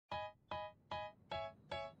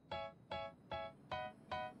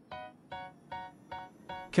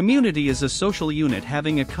Community is a social unit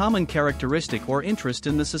having a common characteristic or interest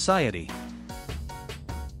in the society.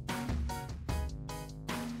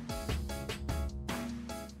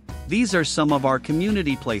 These are some of our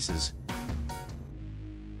community places.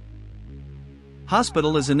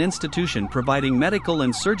 Hospital is an institution providing medical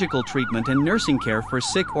and surgical treatment and nursing care for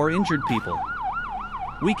sick or injured people.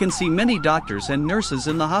 We can see many doctors and nurses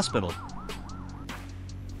in the hospital.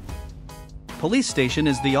 Police station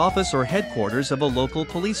is the office or headquarters of a local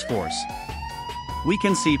police force. We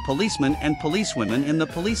can see policemen and policewomen in the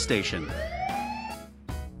police station.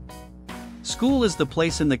 School is the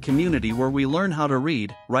place in the community where we learn how to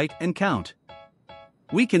read, write, and count.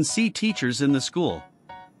 We can see teachers in the school.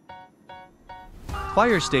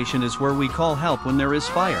 Fire station is where we call help when there is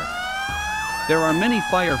fire. There are many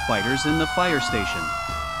firefighters in the fire station.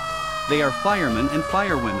 They are firemen and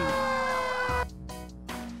firewomen.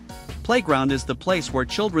 Playground is the place where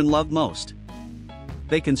children love most.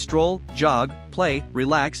 They can stroll, jog, play,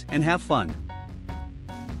 relax, and have fun.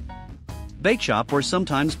 Bake shop or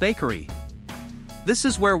sometimes bakery. This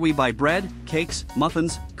is where we buy bread, cakes,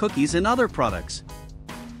 muffins, cookies, and other products.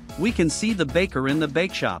 We can see the baker in the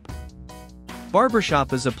bake shop.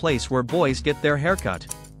 Barbershop is a place where boys get their haircut.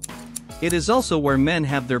 It is also where men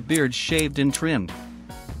have their beards shaved and trimmed.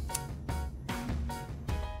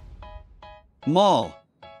 Mall.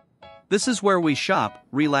 This is where we shop,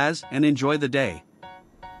 relax, and enjoy the day.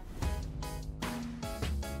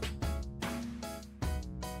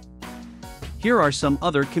 Here are some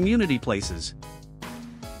other community places.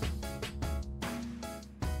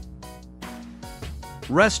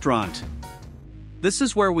 Restaurant. This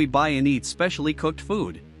is where we buy and eat specially cooked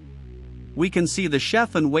food. We can see the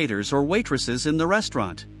chef and waiters or waitresses in the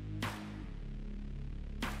restaurant.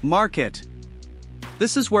 Market.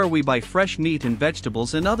 This is where we buy fresh meat and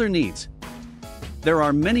vegetables and other needs. There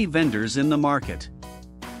are many vendors in the market.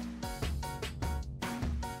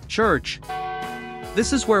 Church.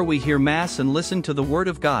 This is where we hear Mass and listen to the Word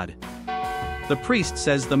of God. The priest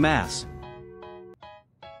says the Mass.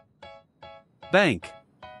 Bank.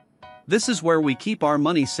 This is where we keep our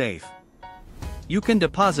money safe. You can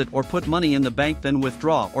deposit or put money in the bank, then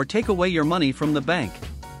withdraw or take away your money from the bank.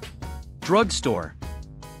 Drugstore.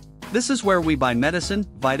 This is where we buy medicine,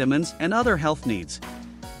 vitamins, and other health needs.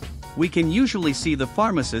 We can usually see the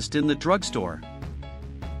pharmacist in the drugstore.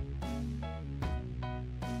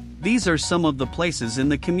 These are some of the places in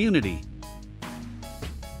the community.